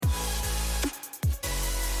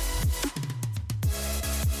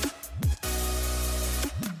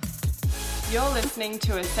You're listening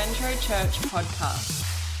to a Centro Church podcast.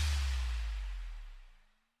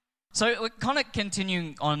 So we're kind of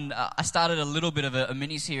continuing on, I started a little bit of a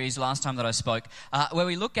mini-series last time that I spoke, where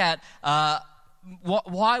we look at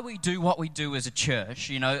why we do what we do as a church.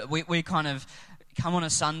 You know, we kind of come on a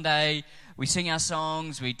Sunday, we sing our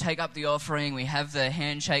songs, we take up the offering, we have the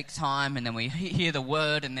handshake time, and then we hear the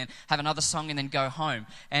word, and then have another song, and then go home.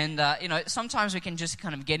 And, you know, sometimes we can just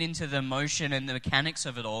kind of get into the motion and the mechanics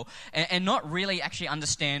of it all, and not really actually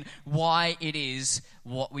understand why it is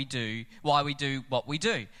what we do, why we do what we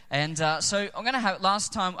do. And so I'm going to have,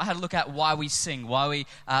 last time I had a look at why we sing, why we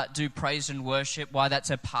do praise and worship, why that's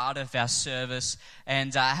a part of our service,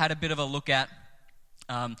 and I had a bit of a look at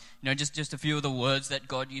just a few of the words that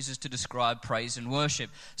God uses to describe praise and worship.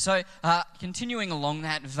 So continuing along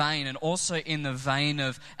that vein, and also in the vein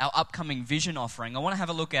of our upcoming vision offering, I want to have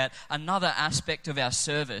a look at another aspect of our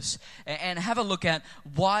service and have a look at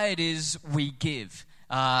why it is we give.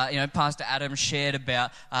 Pastor Adam shared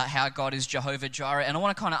about how God is Jehovah Jireh, and I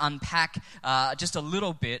want to kind of unpack just a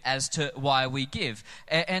little bit as to why we give.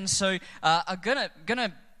 And so I'm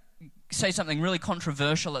gonna say something really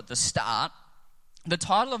controversial at the start. The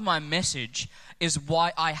title of my message is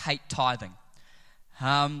Why I Hate Tithing.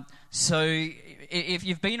 So if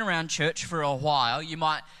you've been around church for a while, you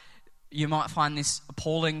might find this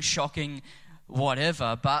appalling, shocking,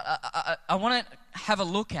 whatever. But I want to have a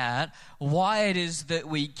look at why it is that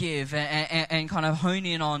we give and kind of hone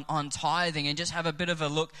in on tithing and just have a bit of a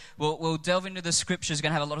look. We'll delve into the scriptures. We're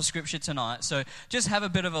going to have a lot of scripture tonight. So just have a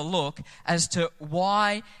bit of a look as to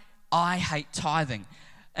why I hate tithing.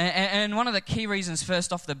 And one of the key reasons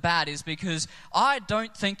first off the bat is because I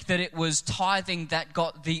don't think that it was tithing that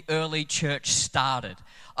got the early church started.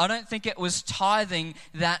 I don't think it was tithing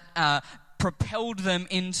that propelled them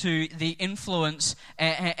into the influence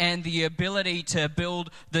and the ability to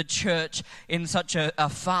build the church in such a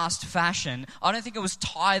fast fashion. I don't think it was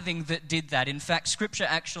tithing that did that. In fact, Scripture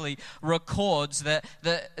actually records that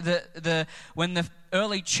when the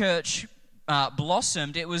early church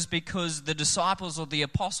blossomed, it was because the disciples or the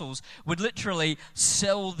apostles would literally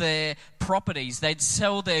sell their properties. They'd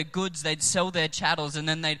sell their goods, they'd sell their chattels, and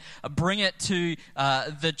then they'd bring it to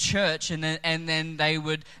the church, and then they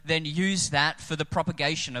would then use that for the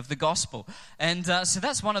propagation of the gospel. And so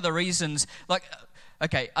that's one of the reasons,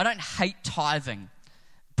 I don't hate tithing,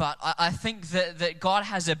 but I think that God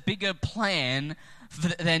has a bigger plan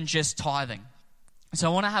than just tithing.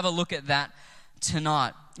 So I want to have a look at that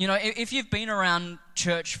tonight. You know, if you've been around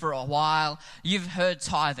church for a while, you've heard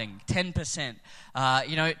tithing, 10%.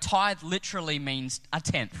 Tithe literally means a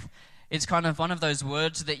tenth. It's kind of one of those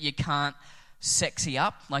words that you can't sexy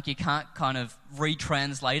up, like you can't kind of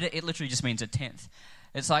retranslate it. It literally just means a tenth.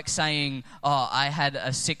 It's like saying, "Oh, I had a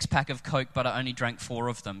 6-pack of Coke, but I only drank 4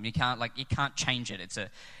 of them." You can't change it.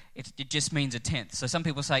 It just means a tenth. So some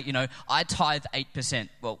people say, I tithe 8%.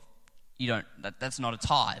 Well, you don't. That's not a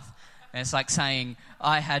tithe. And it's like saying,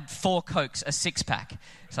 I had 4 Cokes, a 6-pack.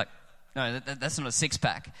 It's like, no, that's not a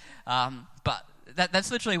 6-pack. But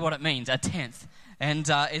that's literally what it means, a tenth. And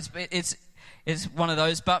it's one of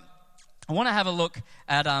those. But I want to have a look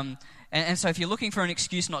at, and so if you're looking for an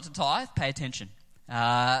excuse not to tithe, pay attention.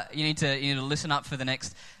 You need to listen up for the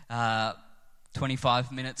next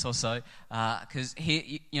 25 minutes or so, because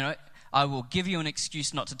here, I will give you an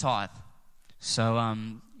excuse not to tithe. So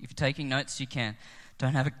if you're taking notes, you can.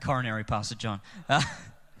 Don't have a coronary, Pastor John.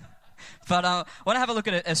 But I want to have a look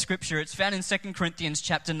at a scripture. It's found in 2 Corinthians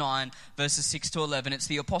chapter 9, verses 6 to 11. It's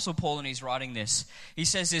the Apostle Paul, and he's writing this. He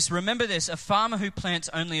says this, "Remember this, a farmer who plants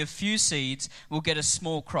only a few seeds will get a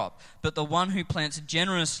small crop, but the one who plants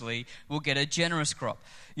generously will get a generous crop.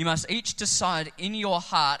 You must each decide in your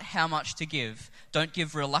heart how much to give. Don't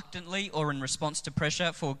give reluctantly or in response to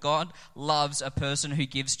pressure, for God loves a person who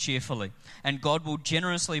gives cheerfully, and God will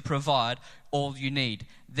generously provide all you need.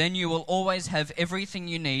 Then you will always have everything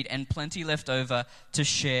you need and plenty left over to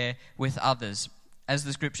share with others." As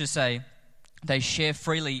the scriptures say, they share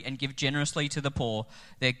freely and give generously to the poor.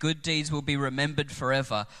 Their good deeds will be remembered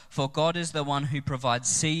forever, for God is the one who provides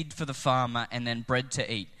seed for the farmer and then bread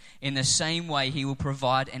to eat. In the same way, he will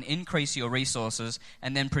provide and increase your resources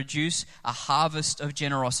and then produce a harvest of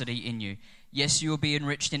generosity in you. Yes, you will be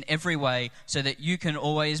enriched in every way so that you can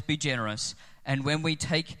always be generous. And when we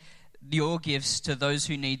take your gifts to those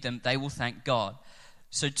who need them, they will thank God.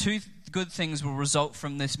 So 2 good things will result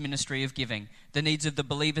from this ministry of giving. The needs of the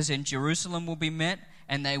believers in Jerusalem will be met,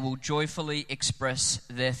 and they will joyfully express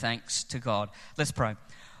their thanks to God. Let's pray.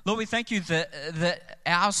 Lord, we thank you that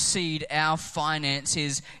our seed, our finance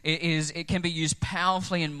it can be used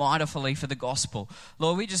powerfully and mightily for the gospel.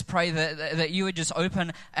 Lord, we just pray that you would just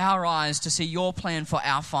open our eyes to see your plan for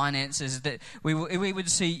our finances, that we would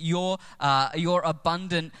see your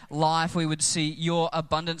abundant life, we would see your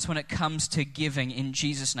abundance when it comes to giving, in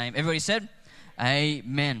Jesus' name. Everybody said,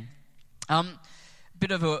 amen. Bit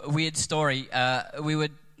of a weird story.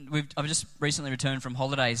 I've just recently returned from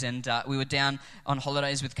holidays, and we were down on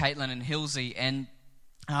holidays with Caitlin and Hilsey, and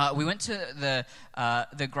we went to the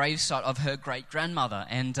gravesite of her great-grandmother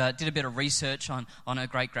and did a bit of research on her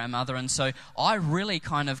great-grandmother, and so I really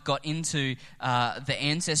kind of got into the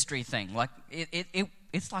ancestry thing. Like,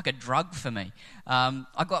 it's like a drug for me.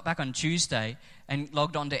 I got back on Tuesday and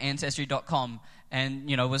logged on to Ancestry.com and,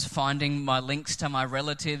 was finding my links to my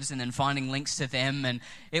relatives and then finding links to them, and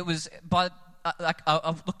it was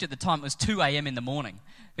I looked at the time, it was 2 a.m. in the morning,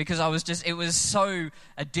 because it was so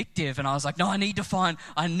addictive, and I was like, no, I need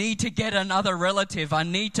to get another relative, I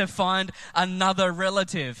need to find another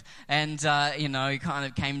relative, and, kind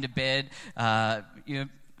of came to bed, eyes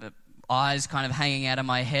kind of hanging out of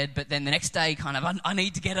my head, but then the next day I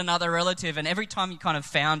need to get another relative, and every time you kind of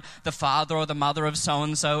found the father or the mother of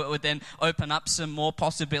so-and-so, it would then open up some more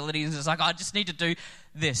possibilities. It's like, I just need to do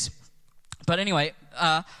this. But anyway,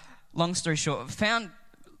 long story short, found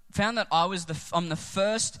that I'm the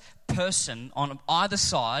first person on either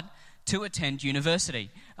side to attend university.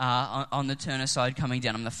 On the Turner side coming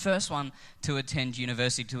down, I'm the first one to attend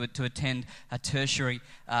university, to attend a tertiary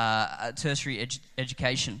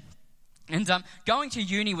education. And going to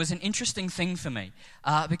uni was an interesting thing for me,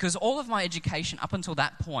 because all of my education up until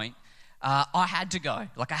that point, I had to go.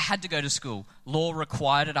 Like, I had to go to school. Law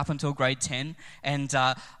required it up until grade 10, and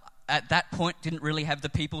at that point, didn't really have the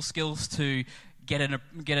people skills to get a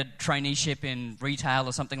traineeship in retail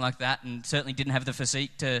or something like that, and certainly didn't have the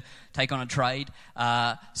physique to take on a trade.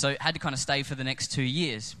 So had to kind of stay for the next 2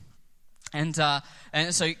 years. And so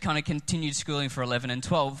kind of continued schooling for 11 and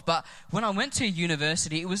 12. But when I went to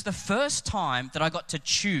university, it was the first time that I got to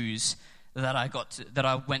choose that I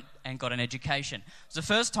went and got an education. It was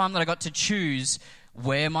the first time that I got to choose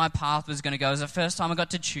where my path was going to go. It was the first time I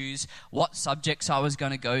got to choose what subjects I was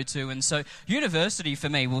going to go to. And so university for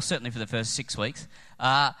me, well, certainly for the first 6 weeks,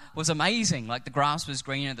 was amazing. Like, the grass was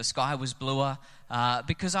greener, the sky was bluer,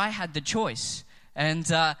 because I had the choice. And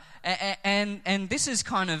this is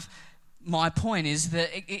kind of my point, is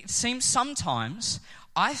that it seems sometimes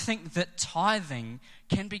I think that tithing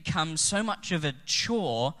can become so much of a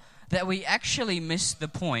chore that we actually miss the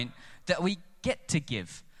point that we get to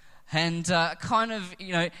give. And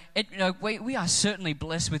we are certainly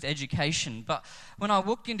blessed with education, but when I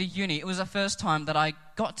walked into uni, it was the first time that I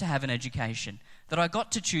got to have an education, that I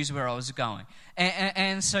got to choose where I was going.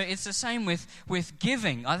 And so it's the same with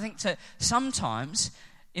giving. I think that sometimes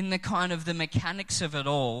in the kind of the mechanics of it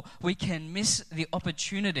all, we can miss the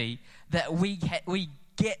opportunity that we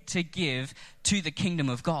get to give to the kingdom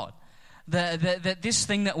of God. That this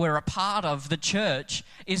thing that we're a part of, the church,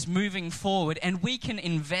 is moving forward, and we can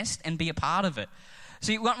invest and be a part of it.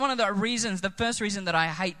 See, one of the reasons, the first reason that I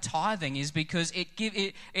hate tithing is because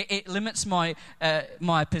it limits my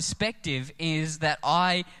perspective, is that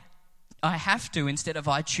I have to instead of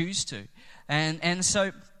I choose to, and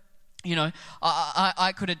so,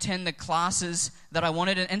 I could attend the classes that I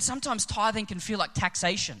wanted, and sometimes tithing can feel like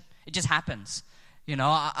taxation. It just happens.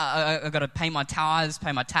 I got to pay my tithes,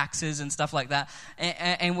 pay my taxes and stuff like that.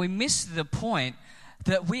 And we miss the point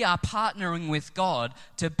that we are partnering with God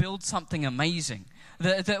to build something amazing.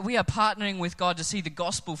 That we are partnering with God to see the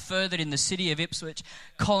gospel furthered in the city of Ipswich,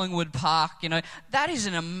 Collingwood Park. That is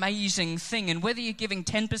an amazing thing. And whether you're giving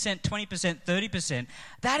 10%, 20%, 30%,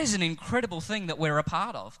 that is an incredible thing that we're a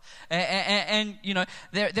part of. And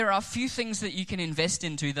there are few things that you can invest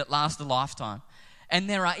into that last a lifetime. And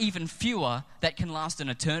there are even fewer that can last an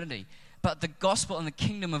eternity. But the gospel and the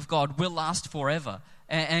kingdom of God will last forever.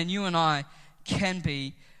 And you and I can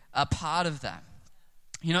be a part of that.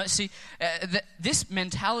 This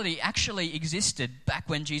mentality actually existed back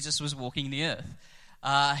when Jesus was walking the earth.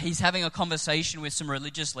 He's having a conversation with some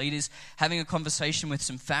religious leaders, having a conversation with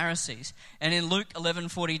some Pharisees. And in Luke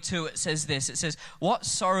 11:42, it says this. It says, "What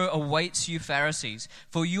sorrow awaits you, Pharisees,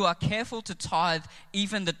 for you are careful to tithe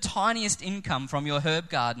even the tiniest income from your herb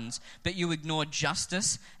gardens, but you ignore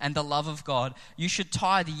justice and the love of God. You should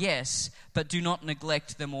tithe, yes, but do not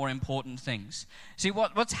neglect the more important things." See,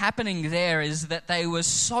 what's happening there is that they were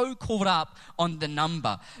so caught up on the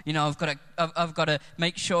number. I've got to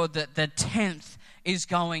make sure that the 10th is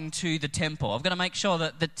going to the temple. I've got to make sure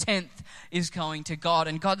that the 10th is going to God.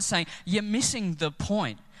 And God's saying, you're missing the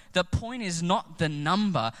point. The point is not the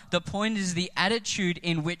number. The point is the attitude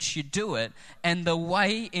in which you do it and the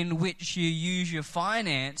way in which you use your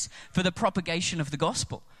finance for the propagation of the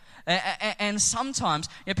gospel. And sometimes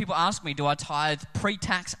people ask me, do I tithe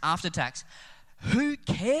pre-tax, after tax? Who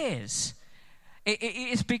cares?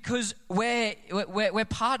 It's because we're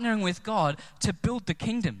partnering with God to build the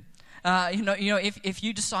kingdom. If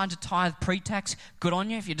you decide to tithe pre-tax, good on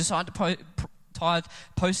you. If you decide to tithe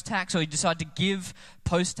post-tax, or you decide to give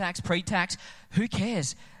post-tax, pre-tax, who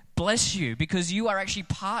cares? Bless you, because you are actually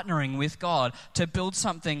partnering with God to build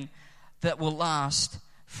something that will last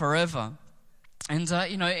forever. And,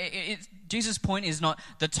 Jesus' point is not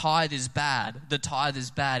the tithe is bad. The tithe is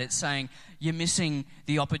bad. It's saying you're missing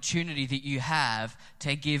the opportunity that you have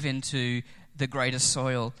to give into the greatest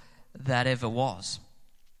soil that ever was.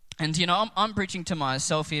 And, I'm preaching to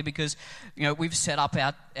myself here because, we've set up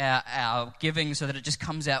our giving so that it just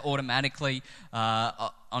comes out automatically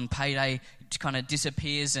on payday. It just kind of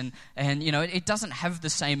disappears and it doesn't have the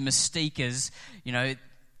same mystique as,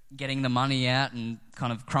 getting the money out and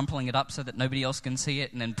kind of crumpling it up so that nobody else can see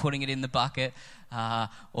it and then putting it in the bucket,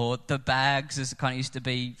 or the bags, as it kind of used to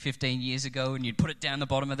be 15 years ago, and you'd put it down the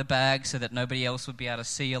bottom of the bag so that nobody else would be able to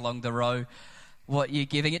see along the row what you're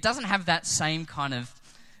giving. It doesn't have that same kind of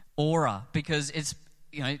aura because it's,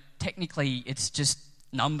 technically it's just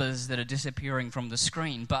numbers that are disappearing from the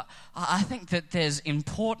screen. But I think that there's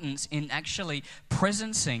importance in actually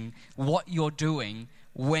presencing what you're doing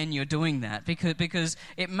when you're doing that, because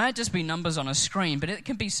it may just be numbers on a screen, but it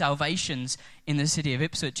can be salvations in the city of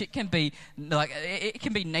Ipswich. It can be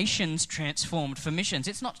nations transformed for missions.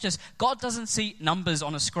 It's not just, God doesn't see numbers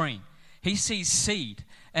on a screen. He sees seed.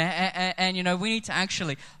 And we need to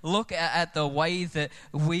actually look at the way that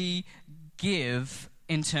we give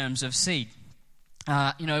in terms of seed.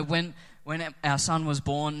 When our son was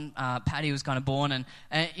born, Paddy was kind of born, and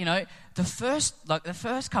the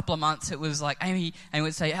first couple of months, it was like Amy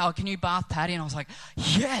would say, "Oh, can you bath Paddy?" And I was like,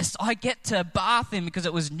 "Yes, I get to bath him," because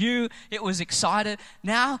it was new, it was excited.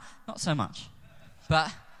 Now, not so much,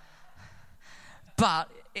 but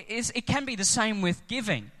it can be the same with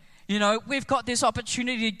giving. We've got this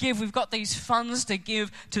opportunity to give, we've got these funds to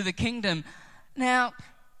give to the kingdom. Now,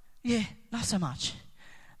 yeah, not so much.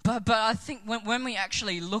 But I think when we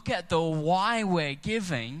actually look at the why we're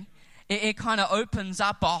giving, it kind of opens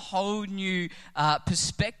up a whole new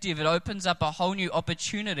perspective. It opens up a whole new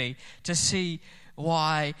opportunity to see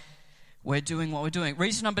why we're doing what we're doing.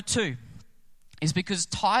 Reason number 2 is because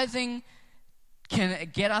tithing can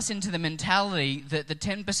get us into the mentality that the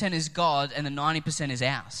 10% is God and the 90% is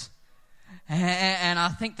ours. And I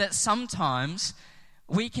think that sometimes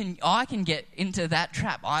I can get into that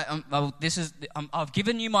trap. I've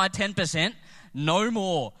given you my 10%, no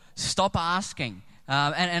more. Stop asking.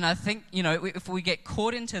 And I think, if we get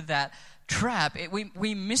caught into that trap,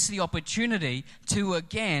 we miss the opportunity to,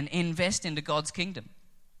 again, invest into God's kingdom.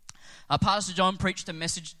 Pastor John preached a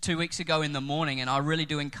message 2 weeks ago in the morning, and I really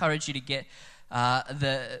do encourage you to get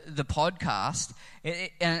the podcast.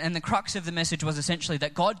 And the crux of the message was essentially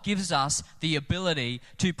that God gives us the ability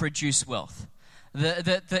to produce wealth.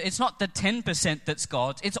 It's not the 10% that's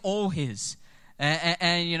God's, it's all His.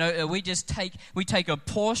 And we take a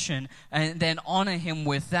portion and then honor Him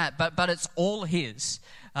with that, but it's all His.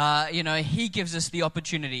 He gives us the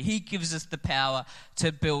opportunity, He gives us the power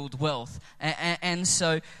to build wealth. And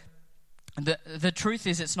so the truth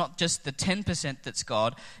is, it's not just the 10% that's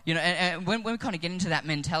God. And when we kind of get into that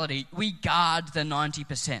mentality, we guard the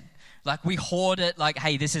 90%. Like, we hoard it, like,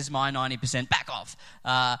 hey, this is my 90%, back off.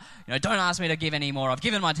 Don't ask me to give any more. I've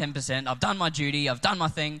given my 10%, I've done my duty, I've done my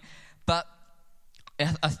thing. But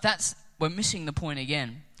we're missing the point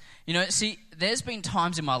again. See, there's been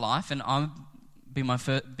times in my life, and I'll be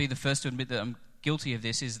the first to admit that I'm guilty of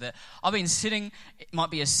this, is that I've been sitting, it might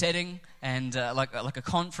be a setting, and like a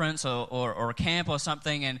conference or a camp or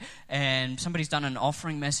something, and somebody's done an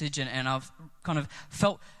offering message, and I've kind of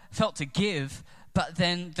felt to give. But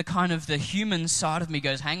then the human side of me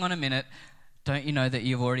goes, hang on a minute, don't you know that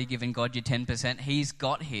you've already given God your 10%? He's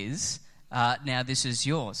got His, now this is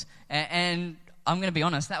yours. And I'm going to be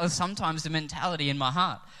honest, that was sometimes the mentality in my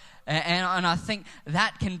heart. And I think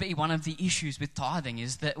that can be one of the issues with tithing,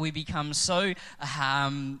 is that we become so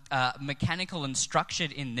mechanical and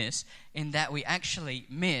structured in this, in that we actually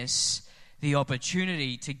miss the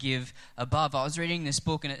opportunity to give above. I was reading this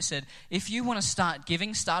book and it said, if you want to start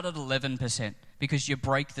giving, start at 11%, because you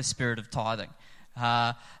break the spirit of tithing.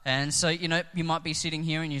 And so, you might be sitting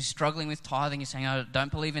here and you're struggling with tithing. You're saying, I don't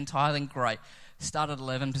believe in tithing. Great. Start at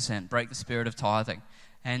 11%. Break the spirit of tithing.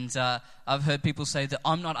 And I've heard people say that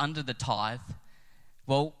I'm not under the tithe.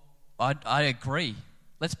 Well, I agree.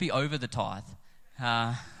 let's be over the tithe.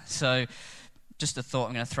 So just a thought,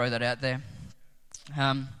 I'm going to throw that out there.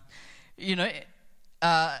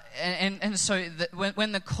 So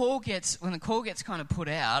when the call gets kind of put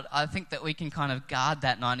out, I think that we can kind of guard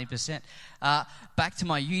that 90%. Back to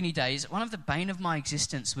my uni days, one of the bane of my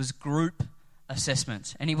existence was group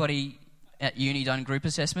assessments. Anybody at uni done group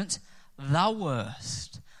assessments? The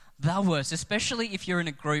worst, especially if you're in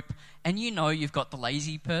a group and you know you've got the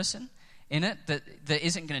lazy person in it that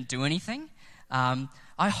isn't going to do anything.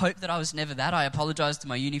 I hope that I was never that. I apologise to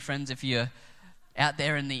my uni friends if you're out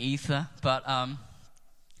there in the ether, but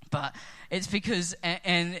it's because,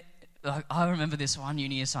 and I remember this one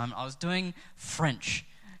uni assignment. I was doing French,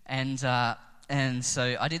 and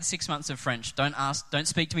so I did 6 months of French. Don't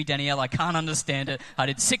speak to me, Danielle. I can't understand it. I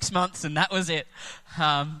did 6 months, and that was it.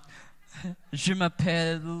 Je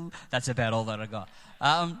m'appelle. That's about all that I got.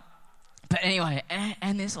 But anyway,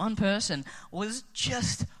 and this one person was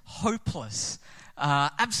just hopeless,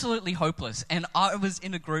 absolutely hopeless. And I was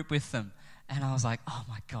in a group with them, and I was like, oh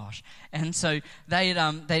my gosh. And so they'd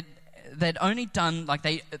only done, like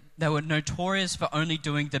they were notorious for only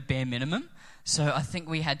doing the bare minimum. So I think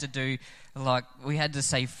we had to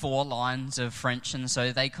say 4 lines of French, and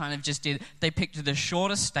so they kind of just they picked the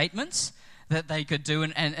shortest statements that they could do,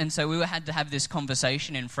 and so we had to have this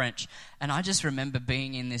conversation in French. And I just remember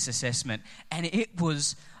being in this assessment, and it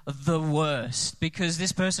was the worst, because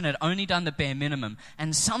this person had only done the bare minimum.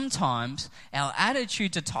 And sometimes our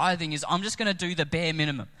attitude to tithing is, I'm just going to do the bare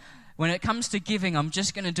minimum. When it comes to giving, I'm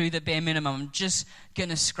just going to do the bare minimum. I'm just going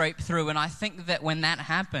to scrape through. And I think that when that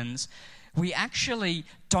happens, we actually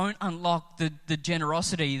don't unlock the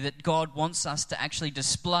generosity that God wants us to actually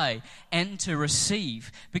display and to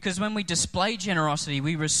receive. Because when we display generosity,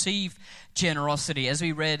 we receive generosity, as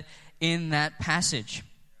we read in that passage.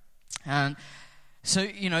 So,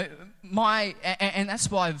 and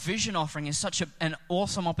that's why vision offering is such an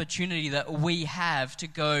awesome opportunity that we have to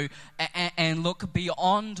go and look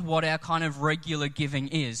beyond what our kind of regular giving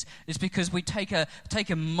is. It's because we take a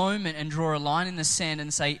moment and draw a line in the sand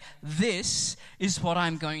and say, this is what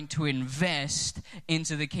I'm going to invest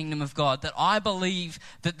into the kingdom of God. That I believe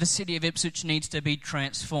that the city of Ipswich needs to be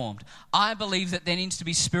transformed. I believe that there needs to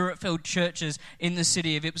be spirit-filled churches in the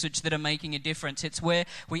city of Ipswich that are making a difference. It's where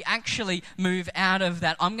we actually move out of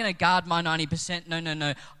that, I'm going to guard my 90%.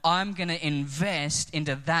 No. I'm going to invest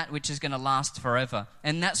into that which is going to last forever.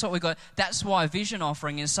 And that's what we got. That's why vision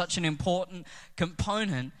offering is such an important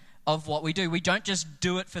component of what we do. We don't just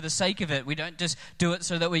do it for the sake of it. We don't just do it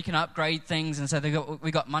so that we can upgrade things and so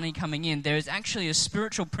we got money coming in. There is actually a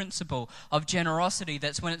spiritual principle of generosity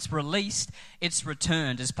that's when it's released, it's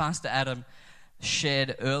returned, as Pastor Adam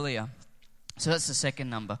shared earlier. So that's the second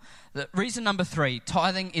number. The reason number 3,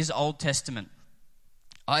 tithing is Old Testament.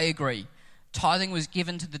 I agree. Tithing was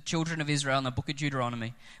given to the children of Israel in the book of Deuteronomy.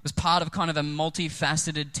 It was part of kind of a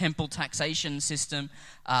multifaceted temple taxation system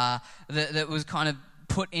that was kind of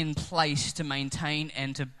put in place to maintain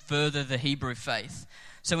and to further the Hebrew faith.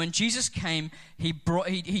 So when Jesus came, he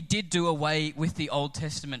did do away with the Old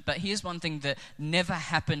Testament. But here's one thing that never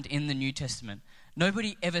happened in the New Testament.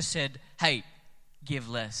 Nobody ever said, hey, give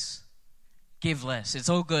less. Give less. It's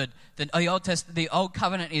all good. The old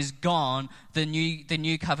covenant is gone. The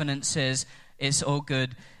new covenant says it's all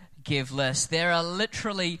good. Give less. There are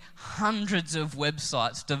literally hundreds of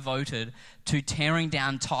websites devoted to tearing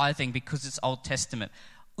down tithing because it's Old Testament.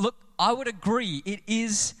 Look, I would agree it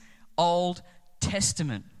is Old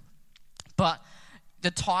Testament, but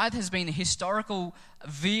the tithe has been a historical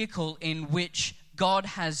vehicle in which God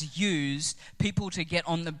has used people to get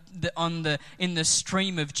in the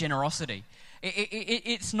stream of generosity.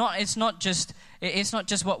 It's not just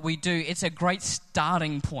what we do. It's a great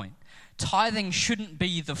starting point. Tithing shouldn't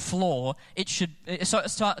be the floor.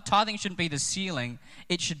 Tithing shouldn't be the ceiling.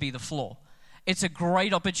 It should be the floor. It's a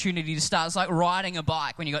great opportunity to start. It's like riding a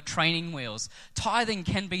bike when you've got training wheels. Tithing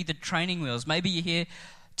can be the training wheels. Maybe you're here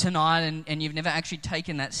tonight and you've never actually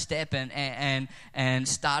taken that step and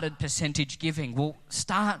started percentage giving. Well,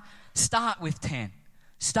 start with 10.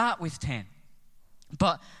 Start with 10.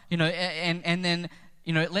 But, and then,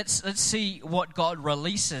 let's see what God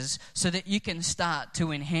releases so that you can start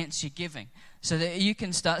to enhance your giving. So that you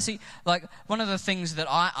can start, like one of the things that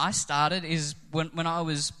I started is when I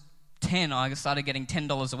was 10, I started getting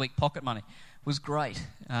 $10 a week pocket money. It was great.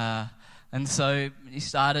 And so you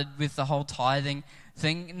started with the whole tithing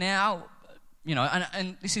thing. Now,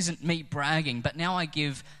 and this isn't me bragging, but now I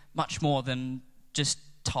give much more than just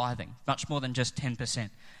tithing, much more than just 10%.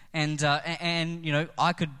 And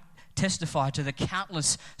I could testify to the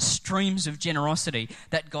countless streams of generosity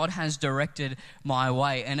that God has directed my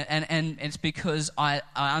way. And it's because I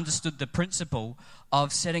understood the principle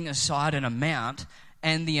of setting aside an amount,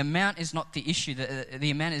 and the amount is not the issue.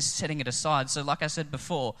 The amount is setting it aside. So like I said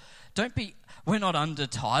before, we're not under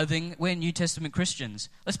tithing. We're New Testament Christians.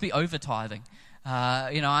 Let's be over tithing.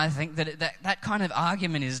 I think that kind of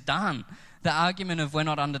argument is done. The argument of we're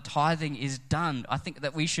not under tithing is done. I think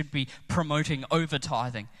that we should be promoting over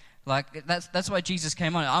tithing. Like that's why Jesus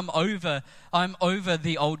came on. I'm over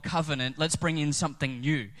the old covenant. Let's bring in something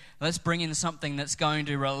new. Let's bring in something that's going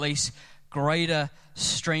to release greater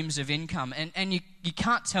streams of income. And you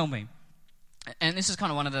can't tell me. And this is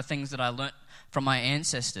kind of one of the things that I learnt from my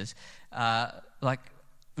ancestors. Like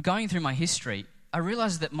going through my history, I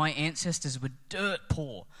realized that my ancestors were dirt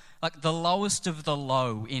poor, like the lowest of the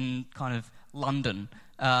low in kind of London.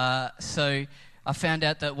 So I found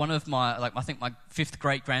out that one of I think my fifth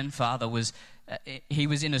great grandfather he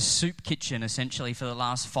was in a soup kitchen essentially for the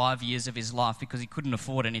last 5 years of his life because he couldn't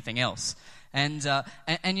afford anything else. And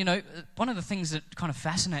one of the things that kind of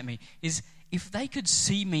fascinate me is if they could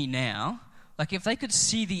see me now, like if they could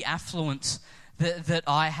see the affluence that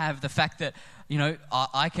I have, the fact that,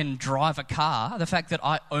 I can drive a car, the fact that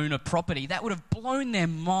I own a property, that would have blown their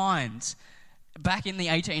minds back in the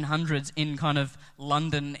 1800s in kind of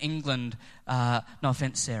London, England. No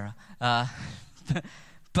offense, Sarah.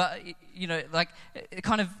 But, you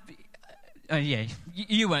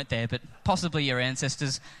weren't there, but possibly your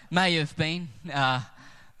ancestors may have been.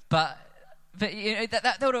 But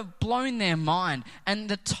that would have blown their mind. And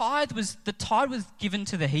the tithe was given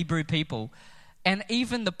to the Hebrew people. And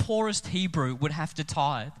even the poorest Hebrew would have to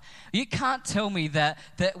tithe. You can't tell me that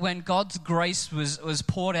when God's grace was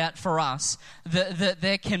poured out for us,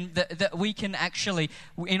 that we can actually,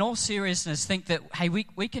 in all seriousness, think that, hey,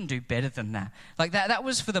 we can do better than that. Like that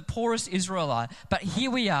was for the poorest Israelite. But here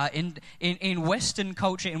we are in Western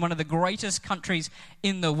culture, in one of the greatest countries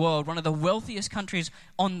in the world, one of the wealthiest countries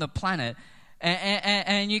on the planet.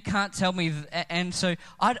 And you can't tell me, and so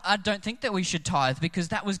I don't think that we should tithe because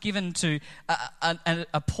that was given to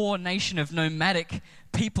a poor nation of nomadic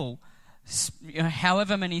people,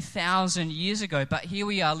 however many thousand years ago. But here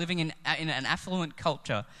we are living in an affluent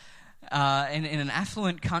culture, in an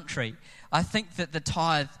affluent country. I think that the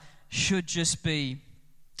tithe should just be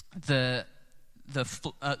the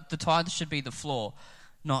tithe should be the floor,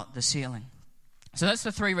 not the ceiling. So that's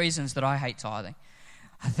the 3 reasons that I hate tithing.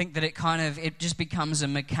 I think that it just becomes a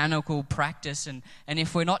mechanical practice, and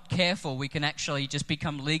if we're not careful, we can actually just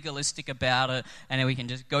become legalistic about it, and we can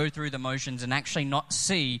just go through the motions and actually not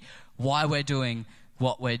see why we're doing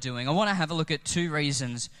what we're doing. I want to have a look at 2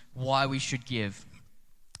 reasons why we should give,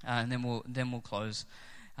 and then we'll close.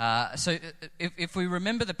 So if we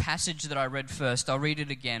remember the passage that I read first, I'll read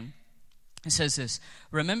it again. It says this: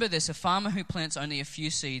 "Remember this, a farmer who plants only a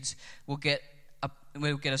few seeds will get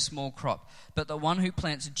a small crop. But the one who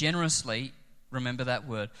plants generously," remember that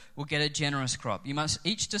word, "will get a generous crop. You must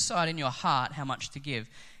each decide in your heart how much to give,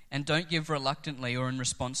 and don't give reluctantly or in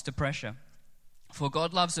response to pressure. For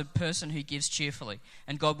God loves a person who gives cheerfully,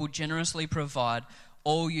 and God will generously provide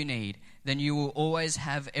all you need. Then you will always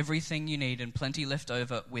have everything you need and plenty left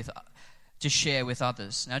over to share with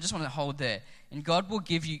others." Now I just want to hold there. And God will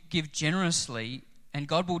give generously, and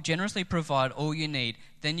God will generously provide all you need.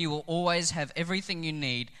 Then you will always have everything you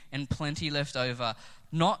need and plenty left over,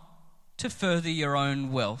 not to further your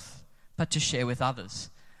own wealth, but to share with others.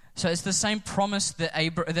 So it's the same promise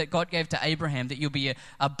that God gave to Abraham, that you'll be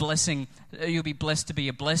a blessing, you'll be blessed to be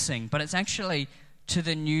a blessing, but it's actually to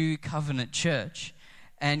the new covenant church.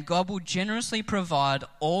 And God will generously provide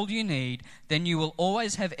all you need. Then you will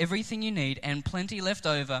always have everything you need and plenty left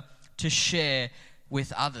over to share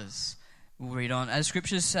with others. We'll read on. As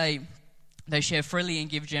scriptures say, they share freely and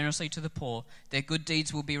give generously to the poor. Their good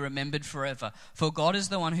deeds will be remembered forever. For God is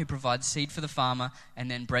the one who provides seed for the farmer and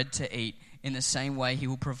then bread to eat. In the same way, he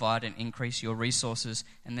will provide and increase your resources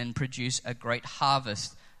and then produce a great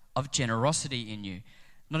harvest of generosity in you.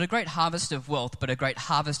 Not a great harvest of wealth, but a great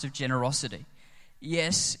harvest of generosity.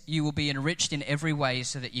 Yes, you will be enriched in every way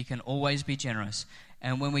so that you can always be generous.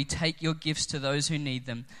 And when we take your gifts to those who need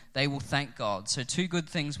them, they will thank God. So 2 good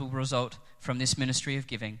things will result from this ministry of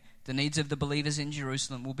giving. The needs of the believers in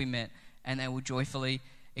Jerusalem will be met, and they will joyfully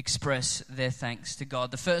express their thanks to God.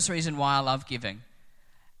 The first reason why I love giving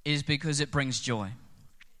is because it brings joy.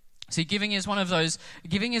 See, giving is one of those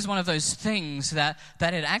things that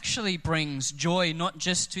it actually brings joy, not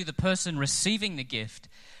just to the person receiving the gift.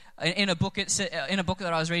 In a book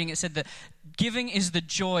that I was reading, it said that giving is the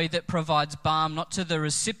joy that provides balm not to the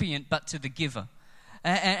recipient but to the giver.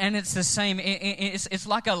 And it's the same, it's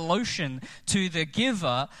like a lotion to the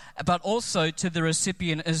giver, but also to the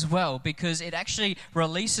recipient as well, because it actually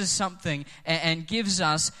releases something and gives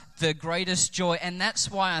us the greatest joy. And that's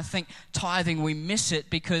why I think tithing, we miss it,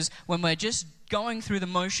 because when we're just going through the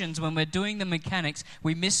motions, when we're doing the mechanics,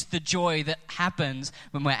 we miss the joy that happens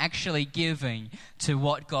when we're actually giving to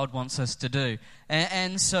what God wants us to do.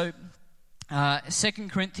 And so 2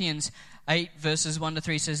 Corinthians 8 verses 1 to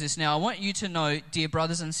 3 says this, "Now I want you to know, dear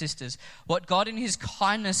brothers and sisters, what God in his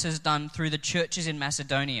kindness has done through the churches in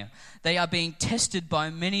Macedonia. They are being tested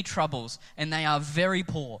by many troubles, and they are very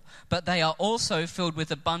poor, but they are also filled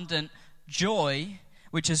with abundant joy,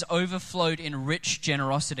 which has overflowed in rich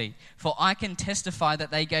generosity. For I can testify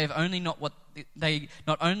that they gave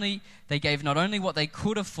not only what they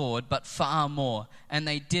could afford, but far more, and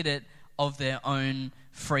they did it of their own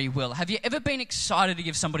free will." Have you ever been excited to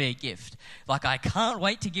give somebody a gift? Like, I can't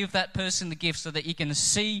wait to give that person the gift, so that you can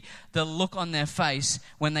see the look on their face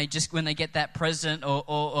when they get that present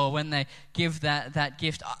or when they give that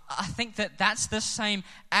gift. I think that's the same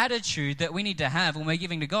attitude that we need to have when we're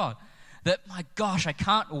giving to God. That, my gosh, I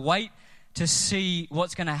can't wait to see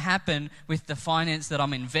what's going to happen with the finance that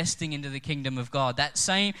I'm investing into the kingdom of God. That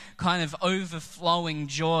same kind of overflowing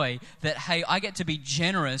joy that, hey, I get to be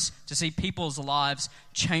generous to see people's lives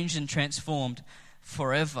changed and transformed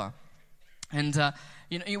forever. And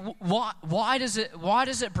why does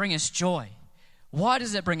it bring us joy? Why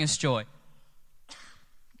does it bring us joy?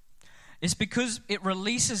 It's because it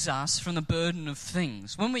releases us from the burden of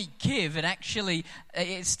things. When we give,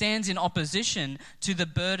 it stands in opposition to the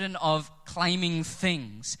burden of claiming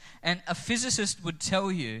things. And a physicist would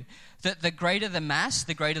tell you that the greater the mass,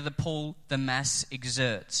 the greater the pull the mass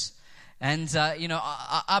exerts. And,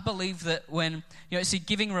 I believe that when,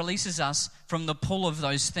 giving releases us from the pull of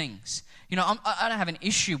those things. I don't have an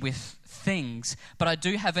issue with things, but I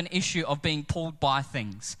do have an issue of being pulled by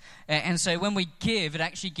things. And so when we give, it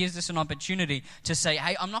actually gives us an opportunity to say,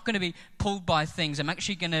 hey, I'm not going to be pulled by things. I'm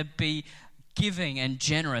actually going to be giving and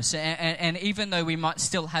generous. And even though we might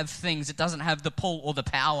still have things, it doesn't have the pull or the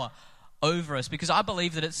power over us, because I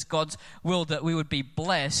believe that it's God's will that we would be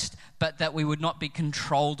blessed, but that we would not be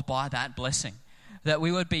controlled by that blessing. That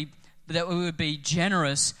we would be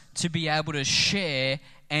generous to be able to share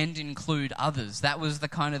and include others. That was the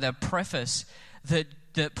kind of the preface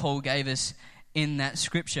that Paul gave us in that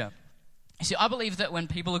scripture. You see, I believe that when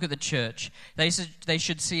people look at the church, they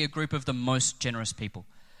should see a group of the most generous people.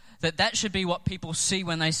 That should be what people see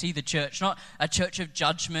when they see the church, not a church of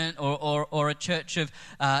judgment or a church of,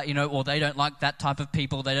 or they don't like that type of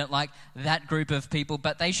people, they don't like that group of people,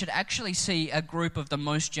 but they should actually see a group of the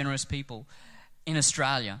most generous people in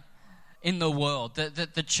Australia, in the world.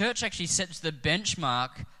 The church actually sets the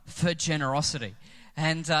benchmark for generosity.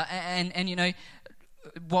 And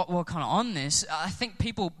what kind of on this, I think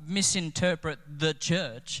people misinterpret the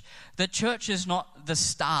church. The church is not the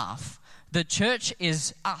staff. The church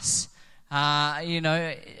is us.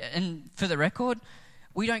 And for the record,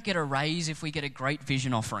 we don't get a raise if we get a great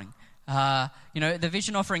vision offering. The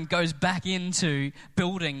vision offering goes back into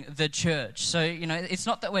building the church. So, it's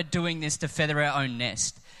not that we're doing this to feather our own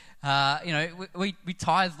nest. We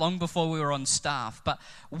tithed long before we were on staff, but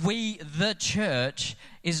we, the church,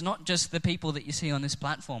 is not just the people that you see on this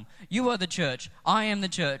platform. You are the church. I am the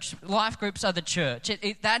church. Life groups are the church.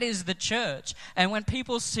 That is the church. And when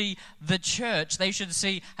people see the church, they should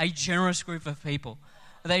see a generous group of people.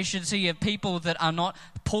 They should see a people that are not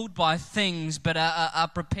pulled by things, but are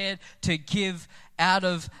prepared to give out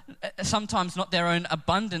of sometimes not their own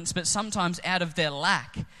abundance, but sometimes out of their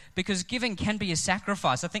lack. Because giving can be a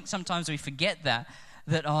sacrifice. I think sometimes we forget that,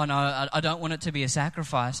 oh no, I don't want it to be a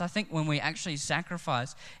sacrifice. I think when we actually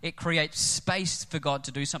sacrifice, it creates space for God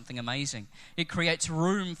to do something amazing. It creates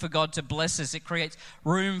room for God to bless us. It creates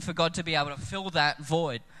room for God to be able to fill that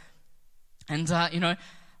void. And,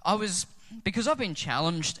 because I've been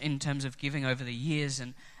challenged in terms of giving over the years,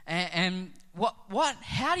 and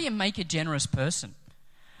how do you make a generous person?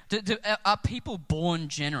 Are people born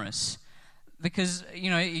generous? Because,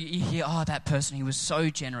 you hear, that person, he was so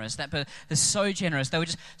generous. That person is so generous. They were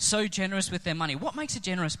just so generous with their money. What makes a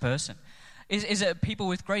generous person? Is it people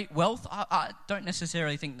with great wealth? I don't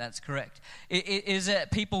necessarily think that's correct. Is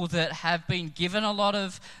it people that have been given a lot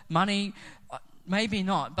of money? Maybe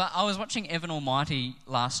not. But I was watching Evan Almighty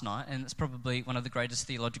last night, and it's probably one of the greatest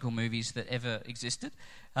theological movies that ever existed.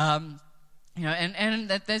 And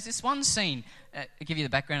there's this one scene, I'll give you the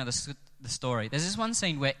background of the story. There's this one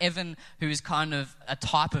scene where Evan, who is kind of a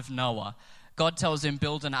type of Noah, God tells him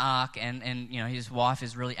build an ark, and his wife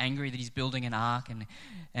is really angry that he's building an ark,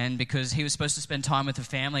 and because he was supposed to spend time with the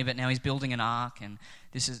family, but now he's building an ark, and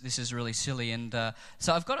this is really silly. And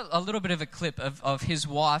so I've got a little bit of a clip of his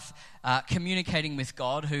wife communicating with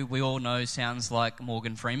God, who we all know sounds like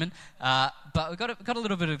Morgan Freeman, but we've got a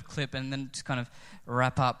little bit of a clip, and then to kind of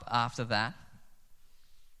wrap up after that.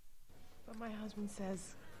 But my husband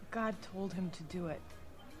says God told him to do it.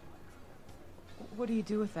 What do you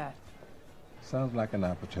do with that? Sounds like an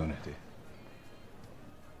opportunity.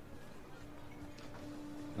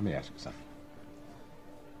 Let me ask you something.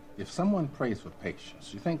 If someone prays for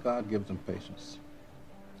patience, you think God gives them patience?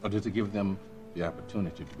 Or does he give them the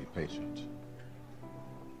opportunity to be patient?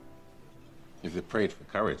 If they prayed for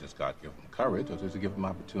courage, does God give them courage, or does he give them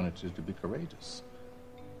opportunities to be courageous?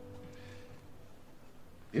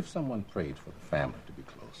 If someone prayed for the family to be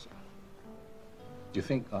closer, do you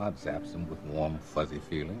think God zaps them with warm, fuzzy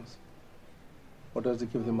feelings? Or does he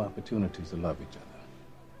give them opportunities to love each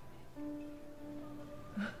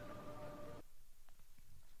other?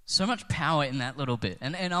 So much power in that little bit.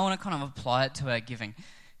 And I want to kind of apply it to our giving.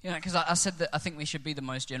 Because I said that I think we should be the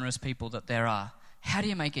most generous people that there are. How do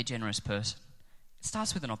you make a generous person? It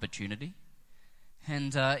starts with an opportunity.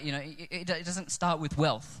 And, it doesn't start with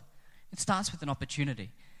wealth. It starts with an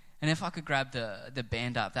opportunity. And if I could grab the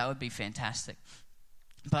band up, that would be fantastic.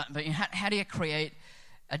 But how do you create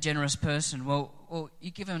a generous person? Well,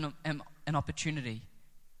 you give them an opportunity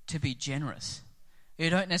to be generous. You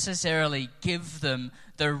don't necessarily give them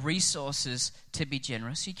the resources to be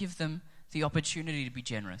generous. You give them the opportunity to be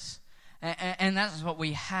generous. And that's what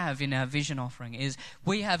we have in our vision offering, is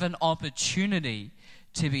we have an opportunity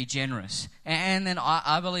to be generous. And then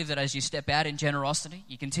I believe that as you step out in generosity,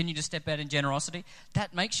 you continue to step out in generosity,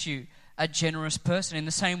 that makes you a generous person, in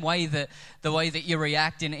the same way that the way that you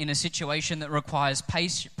react in a situation that requires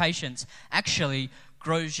patience actually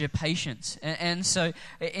grows your patience. And so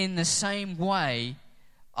in the same way,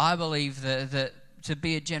 I believe that to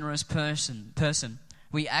be a generous person,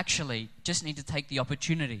 we actually just need to take the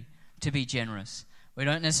opportunity to be generous. We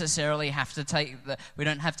don't necessarily have to we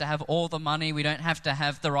don't have to have all the money, we don't have to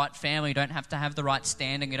have the right family, we don't have to have the right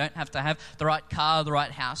standing, we don't have to have the right car, the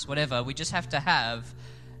right house, whatever. We just have to have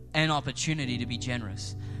an opportunity to be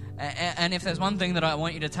generous. And if there's one thing that I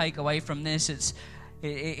want you to take away from this,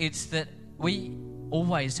 it's that we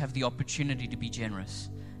always have the opportunity to be generous.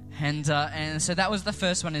 And so that was the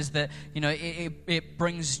first one, is that, it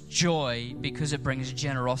brings joy because it brings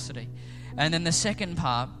generosity. And then the second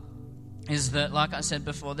part is that, like I said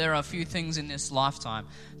before, there are a few things in this lifetime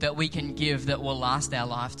that we can give that will last our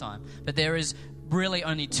lifetime. But there is really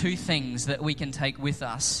only two things that we can take with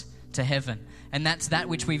us to heaven. And that's that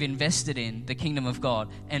which we've invested in, the kingdom of God,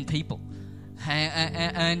 and people.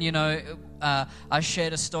 And I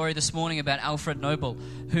shared a story this morning about Alfred Nobel,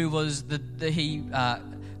 who was the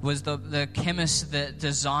chemist that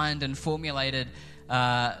designed and formulated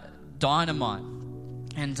dynamite.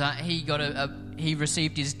 And he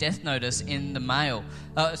received his death notice in the mail,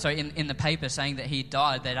 in the paper, saying that he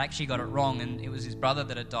died. They'd actually got it wrong, and it was his brother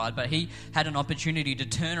that had died. But he had an opportunity to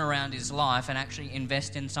turn around his life and actually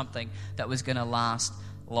invest in something that was going to last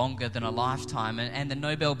longer than a lifetime. And the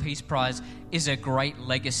Nobel Peace Prize is a great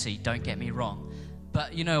legacy, don't get me wrong.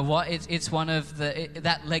 But you know what? It's one of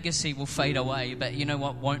that legacy will fade away. But you know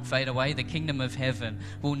what won't fade away? The kingdom of heaven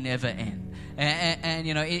will never end. And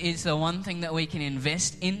it's the one thing that we can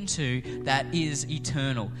invest into that is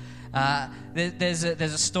eternal. There's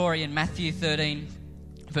a story in Matthew 13,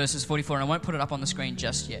 verses 44, and I won't put it up on the screen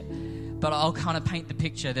just yet. But I'll kind of paint the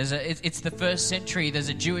picture. It's the first century. There's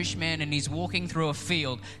a Jewish man, and he's walking through a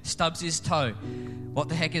field, stubs his toe. What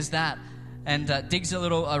the heck is that? And digs a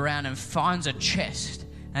little around and finds a chest.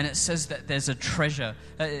 And it says that there's a treasure.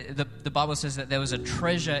 The Bible says that there was a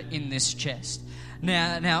treasure in this chest.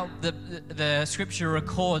 Now the scripture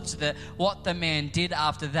records that what the man did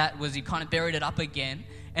after that was he kind of buried it up again,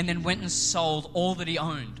 and then went and sold all that he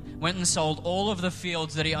owned. Went and sold all of the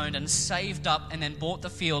fields that he owned and saved up, and then bought the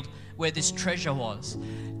field where this treasure was.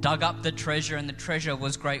 Dug up the treasure, and the treasure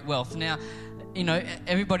was great wealth. Now,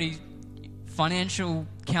 everybody, financial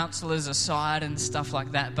counselors aside and stuff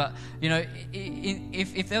like that, but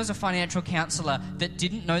if there was a financial counselor that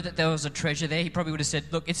didn't know that there was a treasure there, he probably would have said,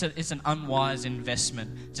 look, it's an unwise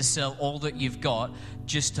investment to sell all that you've got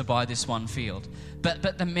just to buy this one field.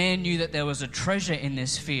 But the man knew that there was a treasure in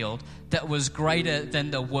this field that was greater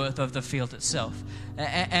than the worth of the field itself.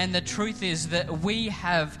 And the truth is that we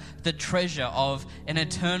have the treasure of an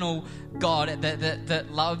eternal God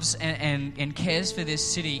that loves and cares for this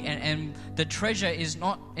city. And the treasure is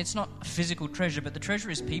not a physical treasure, but the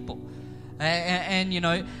treasure is people. And you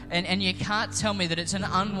know, and you can't tell me that it's an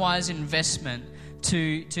unwise investment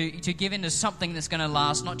to give into something that's going to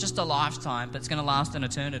last not just a lifetime, but it's going to last an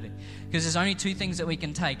eternity. Because there's only two things that we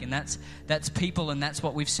can take, and that's people, and that's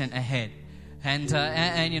what we've sent ahead. And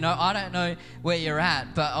you know, I don't know where you're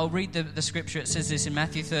at, but I'll read the scripture. It says this in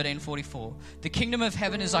Matthew 13:44. The kingdom of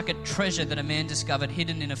heaven is like a treasure that a man discovered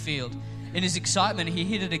hidden in a field. In his excitement, he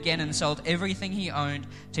hid it again and sold everything he owned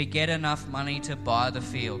to get enough money to buy the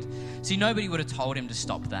field. See, nobody would have told him to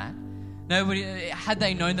stop that. Nobody, had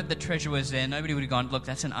they known that the treasure was there, nobody would have gone, look,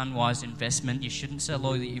 that's an unwise investment. You shouldn't sell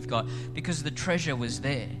all that you've got, because the treasure was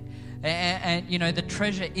there. And you know, the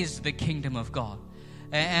treasure is the kingdom of God.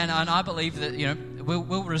 And I believe that, you know,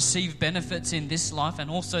 we'll receive benefits in this life and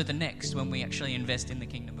also the next when we actually invest in the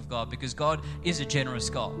kingdom of God, because God is a generous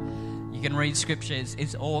God. You can read scripture,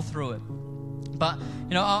 it's all through it. But,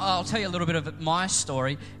 you know, I'll tell you a little bit of my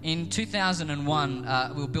story. In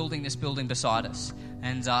 2001, we were building this building beside us.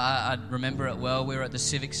 And I remember it well. We were at the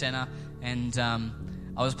Civic Centre, and I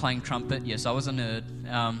was playing trumpet. Yes, I was a nerd.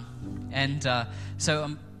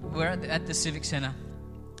 So we're at the Civic Centre.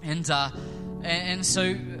 And I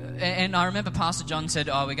remember Pastor John said,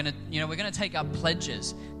 we're going to take up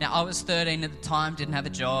pledges. Now, I was 13 at the time, didn't have a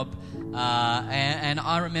job. And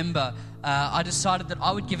I remember I decided that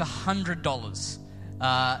I would give $100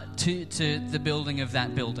 to the building of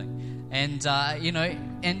that building. And, you know,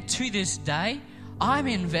 and to this day, I'm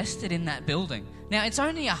invested in that building. Now, it's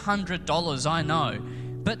only $100, I know.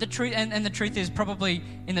 But the truth, and the truth is, probably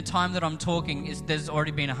in the time that I'm talking, there's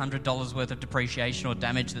already been $100 worth of depreciation or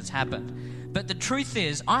damage that's happened. But the truth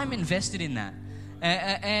is, I'm invested in that.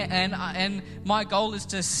 And my goal is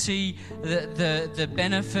to see the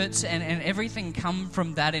benefits and everything come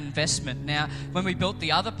from that investment. Now, when we built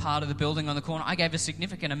the other part of the building on the corner, I gave a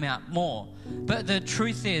significant amount more. But the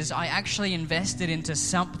truth is, I actually invested into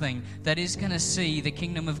something that is going to see the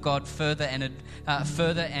kingdom of God further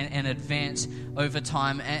and advance over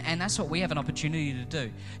time. And that's what we have an opportunity to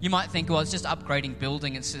do. You might think, well, it's just upgrading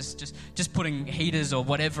building. It's just putting heaters or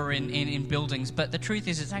whatever in buildings. But the truth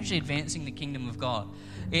is, it's actually advancing the kingdom of God.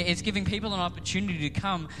 It's giving people an opportunity to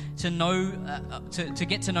come to know, to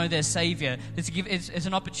get to know their Savior. It's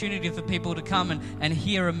an opportunity for people to come and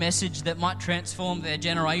hear a message that might transform their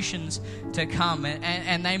generations to come.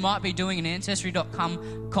 And they might be doing an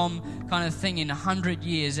Ancestry.com kind of thing in 100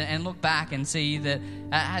 years and look back and see that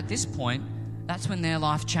at this point, that's when their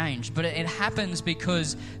life changed. But it happens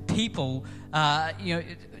because people are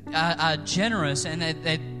generous, and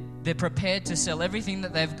they're prepared to sell everything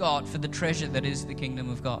that they've got for the treasure that is the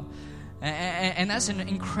kingdom of God. And that's an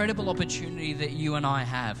incredible opportunity that you and I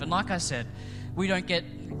have. And like I said, we don't get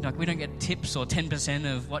tips or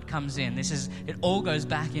 10% of what comes in. It all goes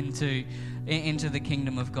back into the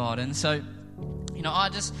kingdom of God. And so, you know, I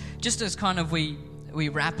just as kind of we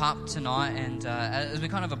wrap up tonight, and as we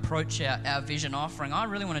kind of approach our vision offering, I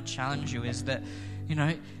really want to challenge you is that, you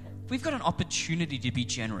know, we've got an opportunity to be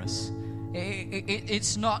generous.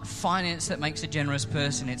 It's not finance that makes a generous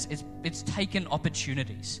person. It's taken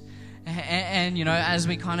opportunities. And, you know, as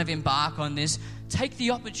we kind of embark on this, take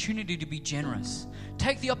the opportunity to be generous.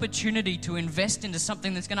 Take the opportunity to invest into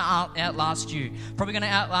something that's going to outlast you, probably going to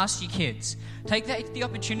outlast your kids. Take the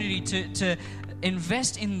opportunity to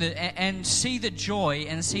invest in and see the joy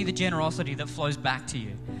and see the generosity that flows back to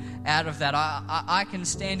you. Out of that, I can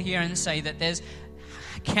stand here and say that there's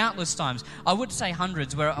countless times, I would say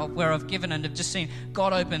hundreds, where I've given and have just seen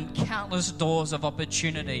God open countless doors of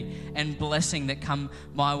opportunity and blessing that come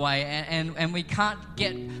my way. And we can't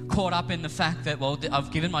get caught up in the fact that, well,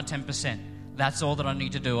 I've given my 10%. That's all that I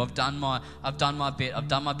need to do. I've done my bit. I've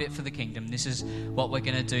done my bit for the kingdom. This is what we're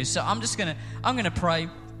going to do. So I'm going to pray,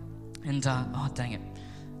 and dang it,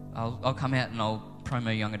 I'll come out and I'll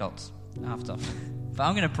promo young adults after. But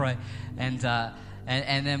I'm going to pray, and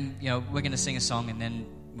then, you know, we're going to sing a song, and then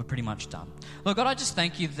we're pretty much done. Lord God, I just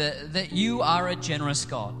thank you that you are a generous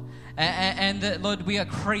God. And that, Lord, we are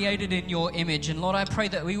created in your image. And Lord, I pray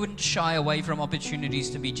that we wouldn't shy away from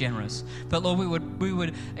opportunities to be generous. But Lord, we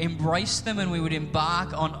would embrace them, and we would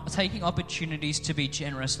embark on taking opportunities to be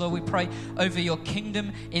generous. Lord, we pray over your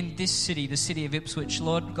kingdom in this city, the city of Ipswich.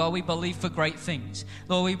 Lord God, we believe for great things.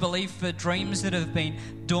 Lord, we believe for dreams that have been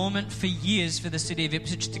dormant for years for the city of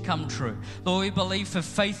Ipswich to come true. Lord, we believe for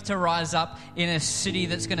faith to rise up in a city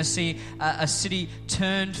that's going to see a city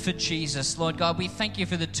turned for Jesus. Lord God, we thank you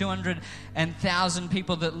for the 200,000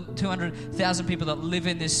 people that live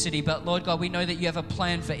in this city. But Lord God, we know that you have a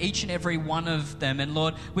plan for each and every one of them. And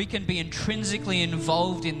Lord, we can be intrinsically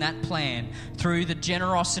involved in that plan through the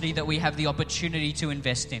generosity that we have the opportunity to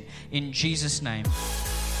invest in. In Jesus' name.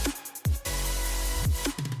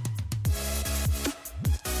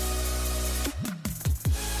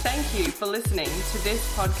 Thank you for listening to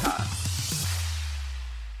this podcast.